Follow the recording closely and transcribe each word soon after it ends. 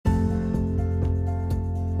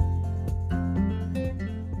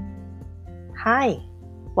Hi,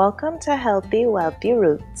 welcome to Healthy Wealthy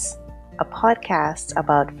Roots, a podcast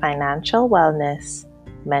about financial wellness,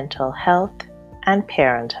 mental health, and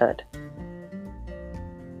parenthood.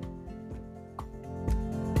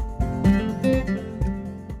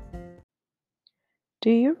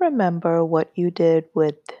 Do you remember what you did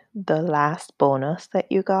with the last bonus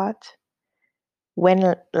that you got?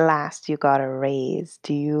 When last you got a raise,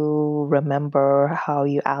 do you remember how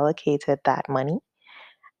you allocated that money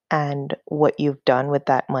and what you've done with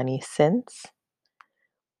that money since?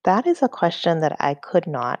 That is a question that I could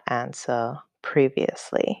not answer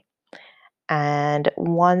previously. And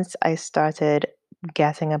once I started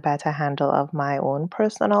getting a better handle of my own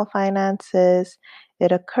personal finances,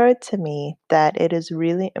 it occurred to me that it is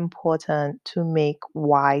really important to make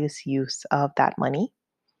wise use of that money.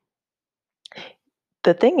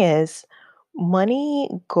 The thing is, money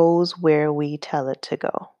goes where we tell it to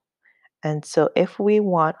go. And so if we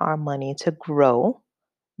want our money to grow,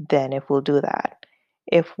 then it will do that.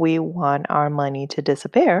 If we want our money to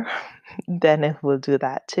disappear, then it will do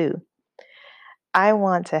that too. I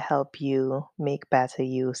want to help you make better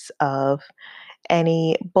use of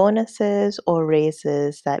any bonuses or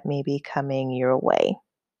raises that may be coming your way.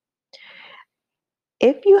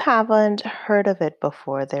 If you haven't heard of it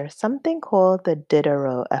before, there's something called the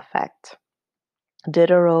Diderot effect.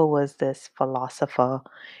 Diderot was this philosopher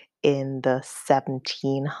in the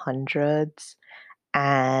 1700s,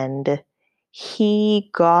 and he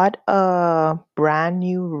got a brand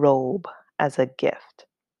new robe as a gift.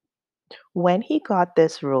 When he got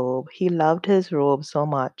this robe, he loved his robe so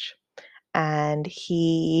much, and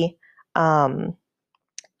he um,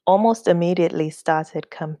 almost immediately started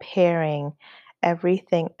comparing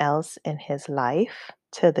everything else in his life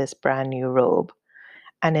to this brand new robe.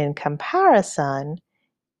 And in comparison,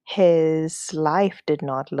 his life did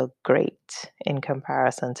not look great in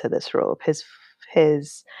comparison to this robe.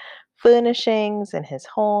 His furnishings and his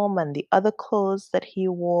home and the other clothes that he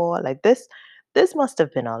wore, like this must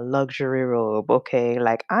have been a luxury robe, okay?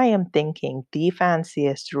 Like I am thinking the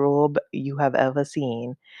fanciest robe you have ever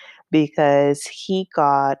seen because he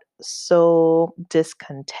got so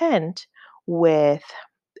discontent with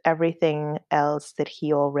everything else that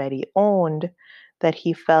he already owned that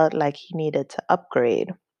he felt like he needed to upgrade.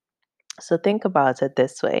 So think about it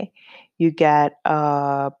this way. You get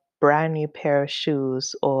a brand new pair of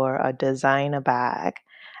shoes or a designer bag,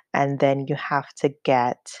 and then you have to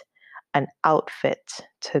get an outfit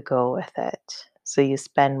to go with it. So you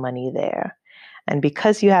spend money there. And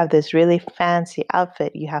because you have this really fancy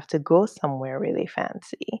outfit, you have to go somewhere really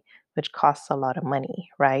fancy, which costs a lot of money,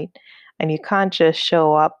 right? And you can't just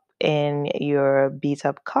show up in your beat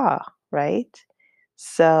up car, right?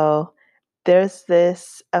 So there's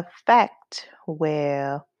this effect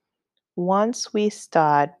where once we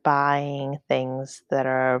start buying things that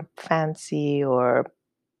are fancy or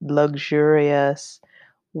luxurious,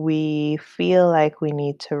 we feel like we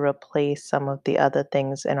need to replace some of the other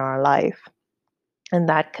things in our life. And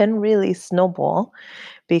that can really snowball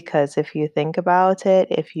because if you think about it,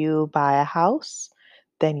 if you buy a house,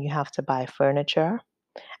 then you have to buy furniture.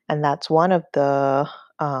 And that's one of the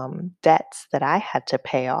debts that I had to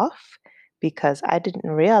pay off because I didn't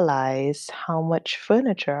realize how much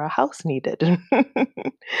furniture a house needed.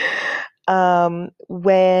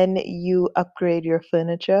 When you upgrade your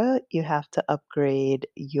furniture, you have to upgrade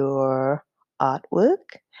your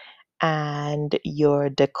artwork and your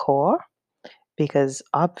decor because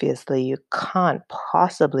obviously you can't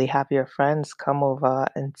possibly have your friends come over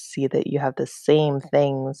and see that you have the same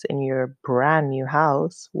things in your brand new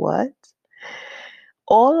house. What?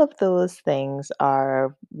 All of those things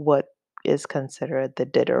are what is considered the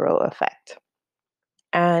Diderot effect.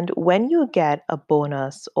 And when you get a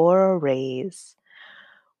bonus or a raise,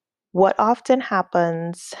 what often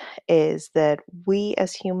happens is that we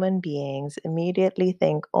as human beings immediately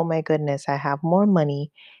think, oh my goodness, I have more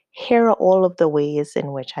money. Here are all of the ways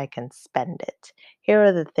in which I can spend it. Here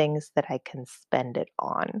are the things that I can spend it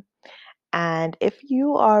on. And if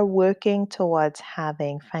you are working towards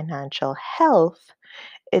having financial health,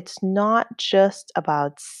 it's not just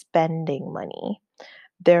about spending money.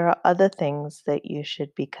 There are other things that you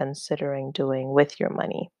should be considering doing with your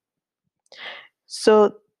money.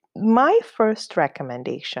 So, my first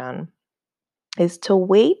recommendation is to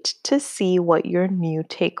wait to see what your new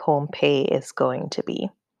take home pay is going to be.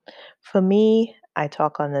 For me, I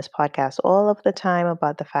talk on this podcast all of the time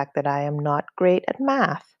about the fact that I am not great at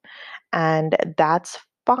math, and that's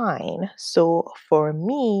fine. So, for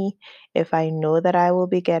me, if I know that I will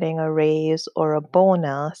be getting a raise or a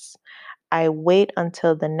bonus, I wait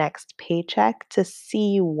until the next paycheck to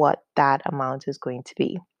see what that amount is going to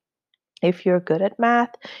be. If you're good at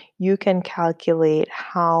math, you can calculate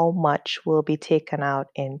how much will be taken out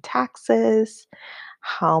in taxes,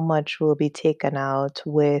 how much will be taken out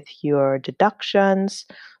with your deductions.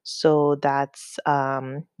 So that's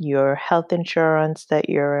your health insurance that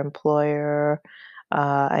your employer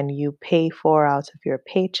and you pay for out of your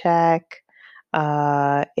paycheck.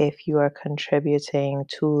 If you are contributing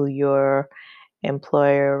to your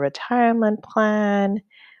employer retirement plan,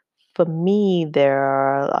 for me, there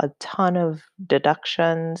are a ton of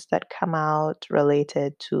deductions that come out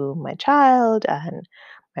related to my child and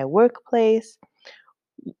my workplace.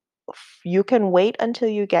 You can wait until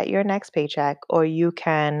you get your next paycheck, or you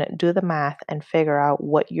can do the math and figure out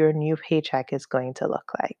what your new paycheck is going to look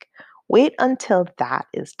like. Wait until that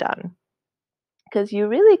is done because you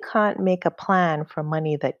really can't make a plan for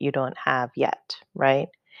money that you don't have yet, right?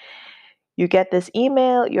 You get this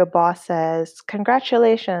email, your boss says,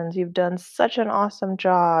 "Congratulations, you've done such an awesome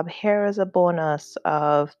job. Here is a bonus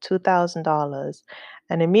of $2,000."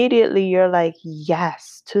 And immediately you're like,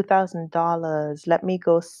 "Yes, $2,000. Let me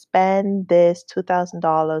go spend this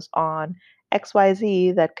 $2,000 on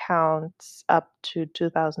XYZ that counts up to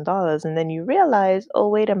 $2,000." And then you realize, "Oh,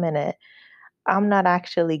 wait a minute. I'm not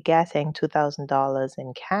actually getting $2,000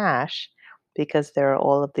 in cash because there are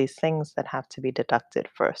all of these things that have to be deducted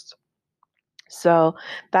first." So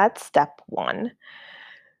that's step one.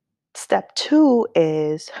 Step two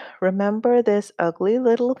is remember this ugly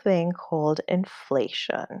little thing called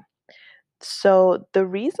inflation. So, the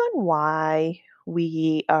reason why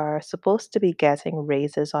we are supposed to be getting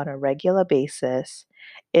raises on a regular basis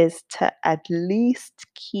is to at least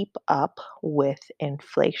keep up with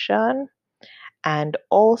inflation and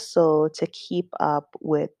also to keep up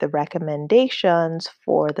with the recommendations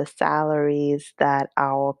for the salaries that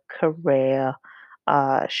our career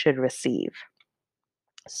should receive.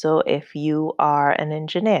 So, if you are an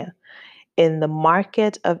engineer, in the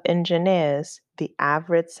market of engineers, the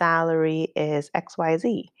average salary is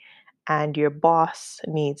XYZ, and your boss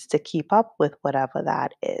needs to keep up with whatever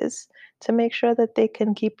that is to make sure that they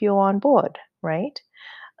can keep you on board, right?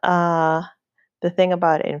 Uh, the thing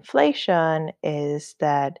about inflation is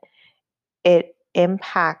that it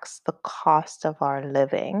impacts the cost of our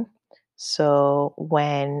living. So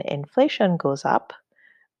when inflation goes up,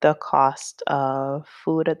 the cost of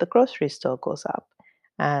food at the grocery store goes up,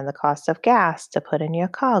 and the cost of gas to put in your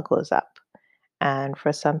car goes up. And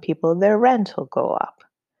for some people, their rent will go up.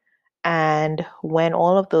 And when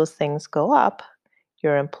all of those things go up,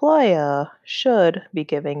 your employer should be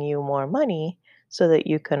giving you more money so that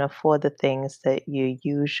you can afford the things that you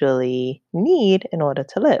usually need in order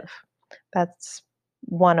to live. That's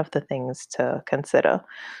one of the things to consider.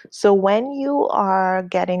 So, when you are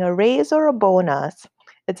getting a raise or a bonus,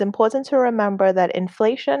 it's important to remember that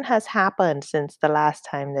inflation has happened since the last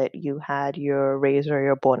time that you had your raise or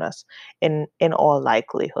your bonus. In all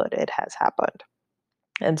likelihood, it has happened.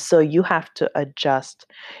 And so you have to adjust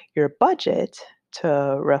your budget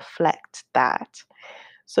to reflect that.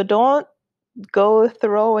 So don't go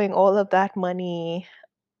throwing all of that money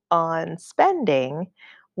on spending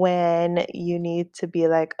when you need to be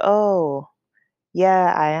like, "Oh,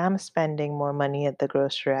 yeah, I am spending more money at the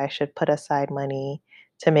grocery. I should put aside money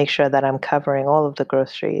to make sure that I'm covering all of the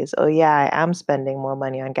groceries. Oh, yeah, I am spending more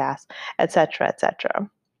money on gas," etc., etc.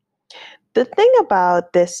 The thing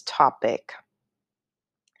about this topic,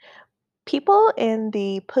 people in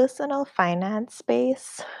the personal finance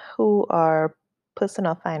space who are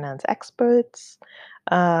personal finance experts,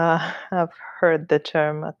 I've heard the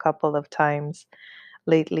term a couple of times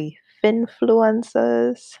lately,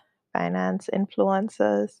 finfluencers, finance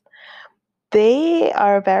influencers. They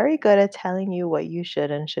are very good at telling you what you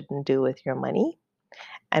should and shouldn't do with your money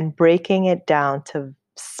and breaking it down to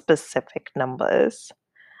specific numbers.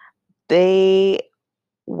 They,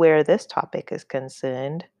 where this topic is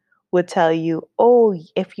concerned, would tell you, "Oh,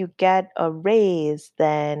 if you get a raise,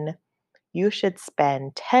 then you should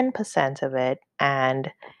spend 10% of it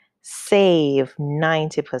and save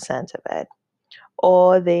 90% of it."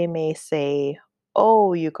 Or they may say,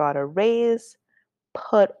 "Oh, you got a raise,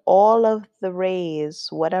 put all of the raise,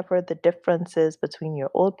 whatever the difference is between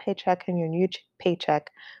your old paycheck and your new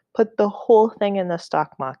paycheck, put the whole thing in the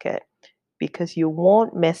stock market because you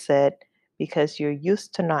won't miss it because you're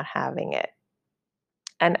used to not having it."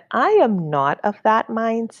 And I am not of that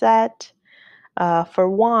mindset. For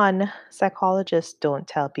one, psychologists don't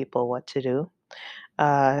tell people what to do.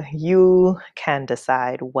 You can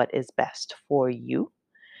decide what is best for you.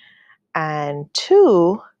 And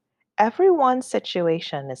two, everyone's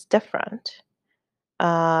situation is different.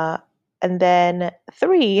 Uh, and then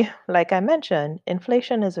three, like I mentioned,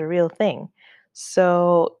 inflation is a real thing.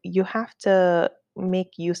 So you have to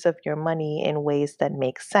make use of your money in ways that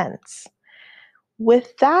make sense.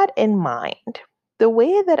 With that in mind, the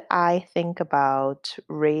way that I think about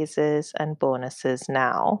raises and bonuses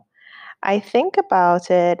now, I think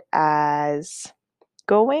about it as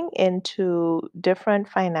going into different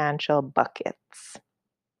financial buckets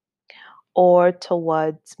or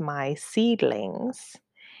towards my seedlings.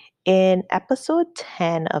 In episode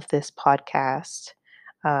 10 of this podcast,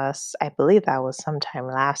 I believe that was sometime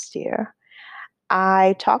last year,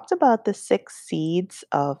 I talked about the 6 seeds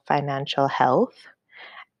of financial health.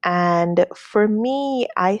 And for me,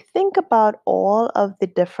 I think about all of the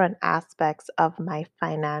different aspects of my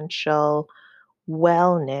financial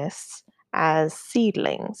wellness as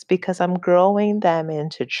seedlings because I'm growing them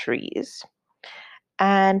into trees.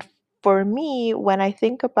 And for me, when I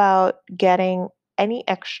think about getting any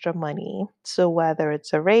extra money, so whether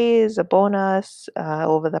it's a raise, a bonus,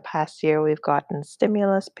 over the past year, we've gotten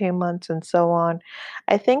stimulus payments and so on,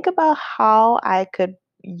 I think about how I could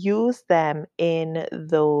use them in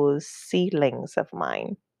those seedlings of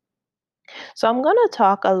mine. So I'm going to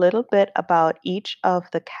talk a little bit about each of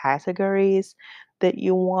the categories that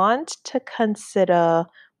you want to consider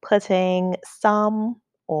putting some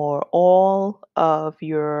or all of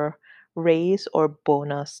your raise or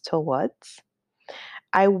bonus towards.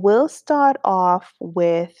 I will start off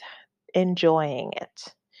with enjoying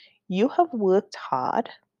it. You have worked hard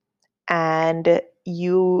and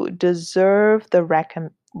you deserve the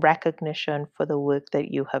recognition for the work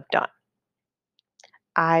that you have done.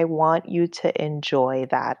 I want you to enjoy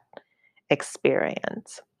that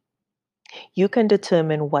experience. You can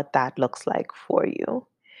determine what that looks like for you.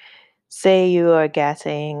 Say you are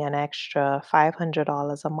getting an extra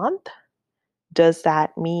 $500 a month. Does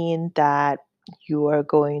that mean that you are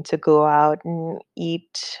going to go out and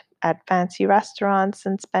eat at fancy restaurants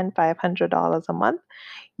and spend $500 a month?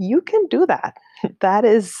 You can do that. That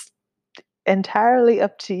is entirely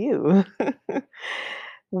up to you.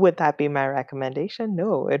 Would that be my recommendation?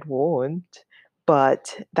 No, it won't.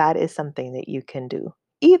 But that is something that you can do.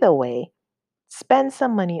 Either way, spend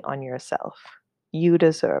some money on yourself. You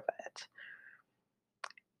deserve it.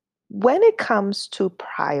 When it comes to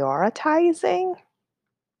prioritizing,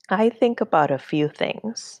 I think about a few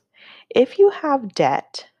things. If you have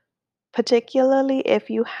debt, particularly if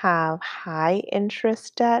you have high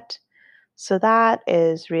interest debt, so that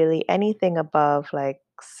is really anything above like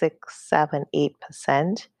 6, 7,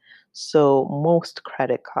 8%. So most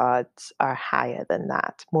credit cards are higher than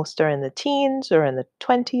that. Most are in the teens or in the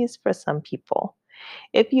 20s for some people.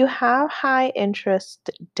 If you have high interest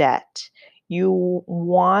debt, you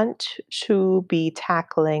want to be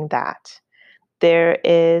tackling that. There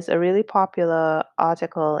is a really popular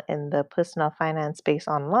article in the personal finance space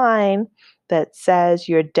online that says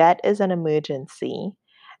your debt is an emergency.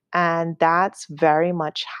 And that's very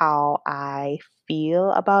much how I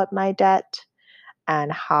feel about my debt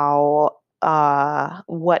and how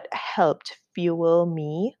what helped fuel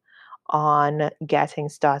me on getting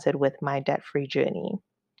started with my debt free journey.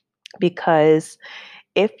 Because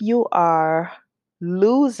if you are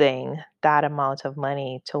losing that amount of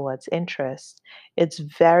money towards interest, it's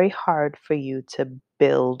very hard for you to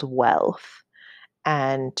build wealth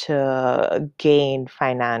and to gain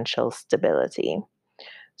financial stability.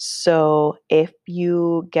 So, if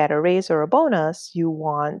you get a raise or a bonus, you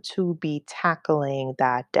want to be tackling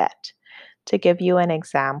that debt. To give you an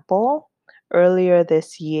example, earlier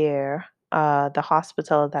this year, the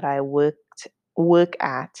hospital that I work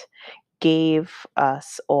at gave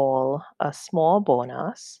us all a small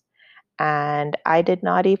bonus. And I did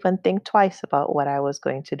not even think twice about what I was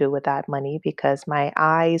going to do with that money because my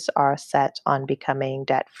eyes are set on becoming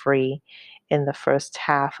debt free in the first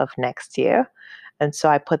half of next year. And so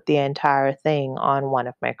I put the entire thing on one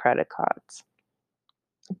of my credit cards.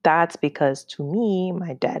 That's because to me,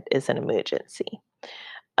 my debt is an emergency.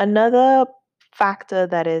 Another factor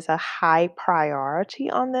that is a high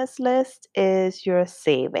priority on this list is your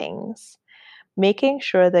savings. Making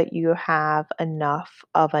sure that you have enough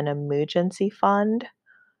of an emergency fund.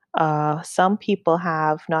 Some people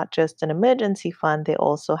have not just an emergency fund, they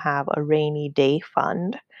also have a rainy day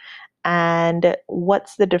fund. And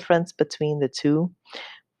what's the difference between the two?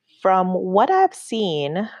 From what I've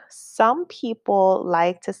seen, some people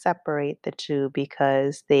like to separate the two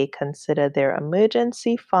because they consider their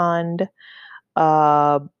emergency fund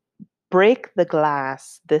uh, break the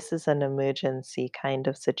glass. This is an emergency kind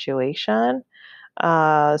of situation.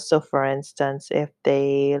 So, for instance, if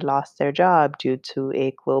they lost their job due to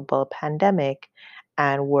a global pandemic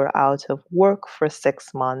and were out of work for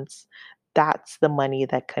 6 months, that's the money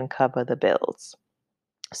that can cover the bills.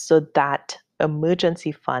 So, that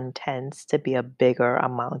emergency fund tends to be a bigger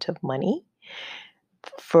amount of money.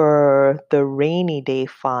 For the rainy day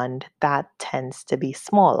fund, that tends to be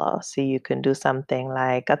smaller. So you can do something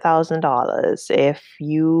like $1,000. If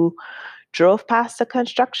you drove past a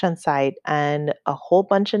construction site and a whole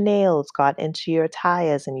bunch of nails got into your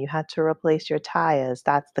tires and you had to replace your tires,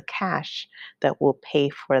 that's the cash that will pay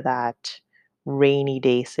for that rainy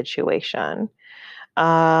day situation.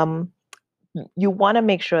 Um, you want to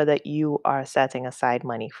make sure that you are setting aside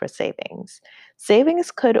money for savings.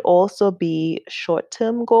 Savings could also be short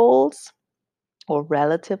term goals or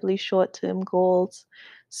relatively short term goals.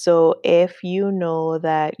 So, if you know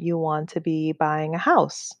that you want to be buying a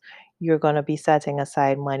house, you're going to be setting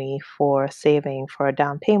aside money for saving for a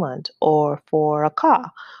down payment or for a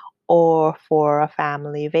car or for a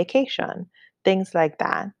family vacation, things like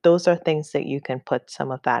that. Those are things that you can put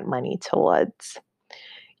some of that money towards.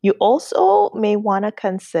 You also may want to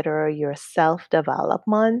consider your self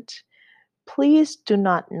development. Please do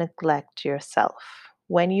not neglect yourself.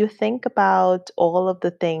 When you think about all of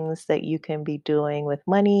the things that you can be doing with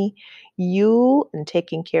money, you and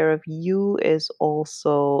taking care of you is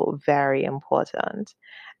also very important.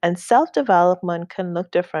 And self development can look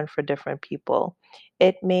different for different people.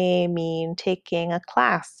 It may mean taking a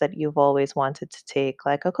class that you've always wanted to take,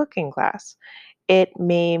 like a cooking class. It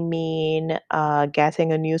may mean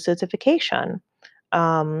getting a new certification,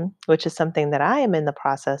 which is something that I am in the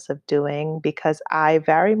process of doing because I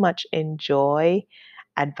very much enjoy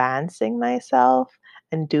advancing myself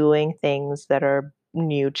and doing things that are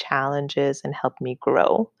new challenges and help me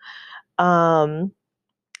grow. Um,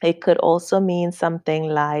 it could also mean something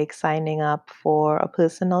like signing up for a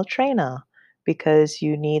personal trainer because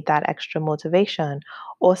you need that extra motivation,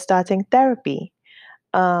 or starting therapy.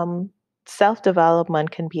 um, Self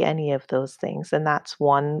development can be any of those things. And that's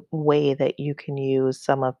one way that you can use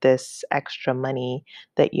some of this extra money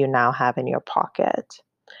that you now have in your pocket.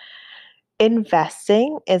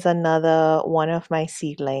 Investing is another one of my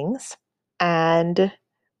seedlings. And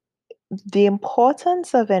the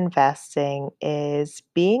importance of investing is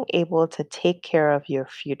being able to take care of your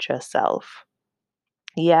future self.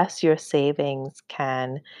 Yes, your savings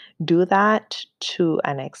can do that to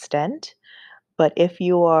an extent, but if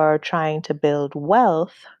you are trying to build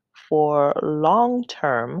wealth for long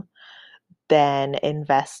term, then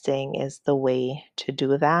investing is the way to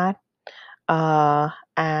do that. Uh,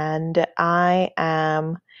 and I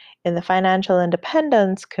am in the financial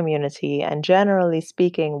independence community, and generally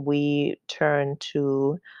speaking, we turn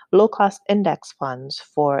to low cost index funds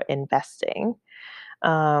for investing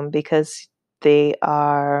because they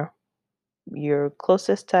are your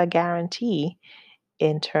closest to a guarantee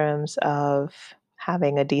in terms of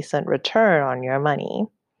having a decent return on your money.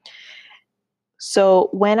 So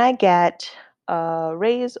when I get a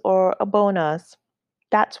raise or a bonus,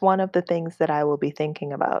 that's one of the things that I will be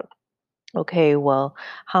thinking about. Okay, well,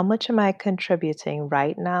 how much am I contributing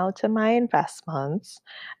right now to my investments?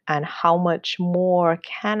 And how much more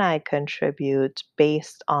can I contribute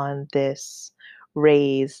based on this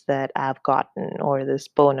raise that I've gotten or this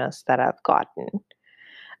bonus that I've gotten?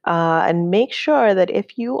 And make sure that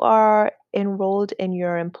if you are enrolled in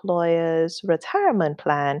your employer's retirement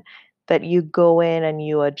plan, that you go in and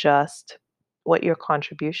you adjust what your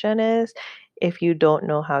contribution is. If you don't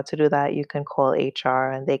know how to do that, you can call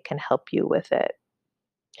HR and they can help you with it.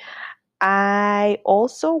 I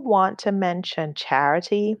also want to mention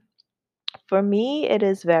charity. For me, it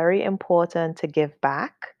is very important to give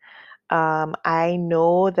back. I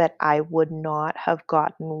know that I would not have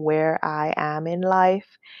gotten where I am in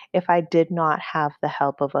life if I did not have the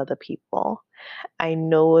help of other people. I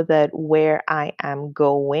know that where I am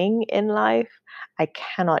going in life, I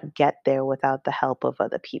cannot get there without the help of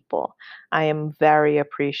other people. I am very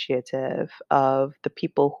appreciative of the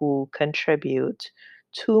people who contribute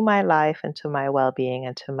to my life and to my well being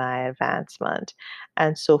and to my advancement.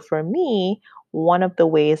 And so for me, one of the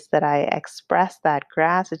ways that I express that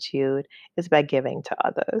gratitude is by giving to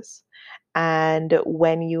others. And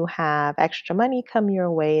when you have extra money come your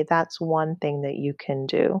way, that's one thing that you can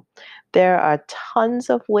do. There are tons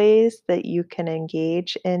of ways that you can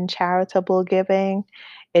engage in charitable giving.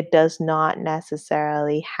 It does not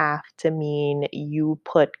necessarily have to mean you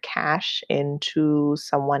put cash into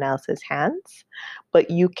someone else's hands, but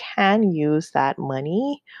you can use that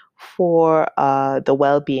money for the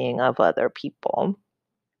well being of other people.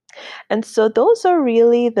 And so those are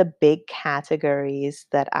really the big categories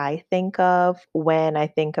that I think of when I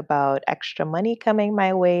think about extra money coming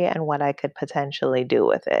my way and what I could potentially do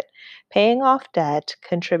with it. Paying off debt,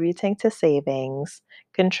 contributing to savings,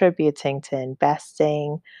 contributing to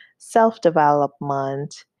investing, self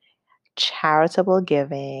development, charitable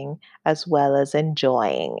giving, as well as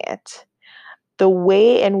enjoying it. The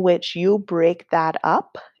way in which you break that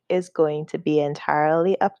up is going to be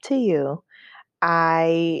entirely up to you.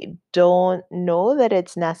 I don't know that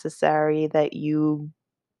it's necessary that you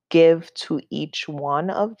give to each one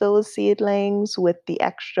of those seedlings with the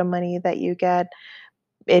extra money that you get.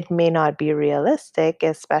 It may not be realistic,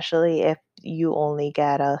 especially if you only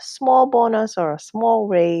get a small bonus or a small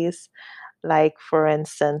raise. Like, for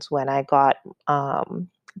instance, when I got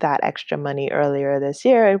that extra money earlier this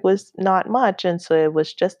year, it was not much. And so it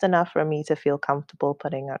was just enough for me to feel comfortable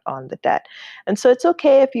putting it on the debt. And so it's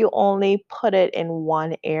okay if you only put it in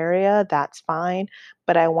one area, that's fine.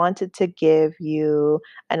 But I wanted to give you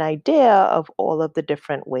an idea of all of the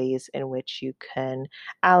different ways in which you can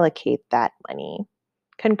allocate that money.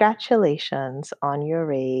 Congratulations on your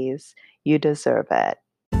raise. You deserve it.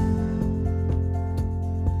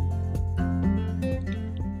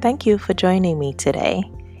 Thank you for joining me today.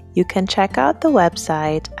 You can check out the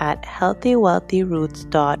website at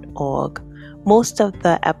healthywealthyroots.org. Most of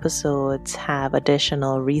the episodes have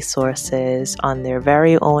additional resources on their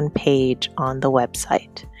very own page on the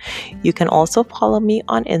website. You can also follow me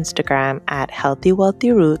on Instagram at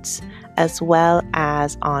healthywealthyroots, as well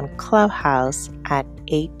as on Clubhouse at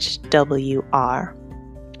HWR.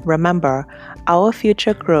 Remember, our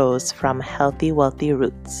future grows from healthy, wealthy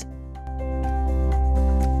roots.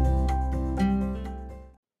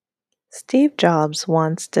 Steve Jobs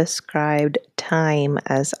once described time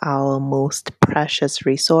as our most precious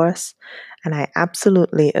resource, and I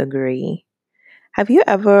absolutely agree. Have you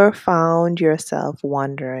ever found yourself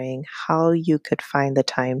wondering how you could find the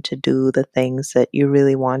time to do the things that you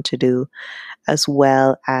really want to do, as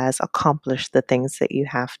well as accomplish the things that you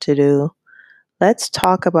have to do? Let's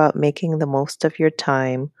talk about making the most of your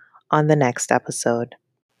time on the next episode.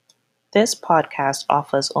 This podcast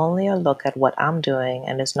offers only a look at what I'm doing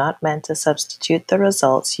and is not meant to substitute the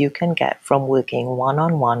results you can get from working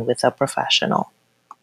one-on-one with a professional.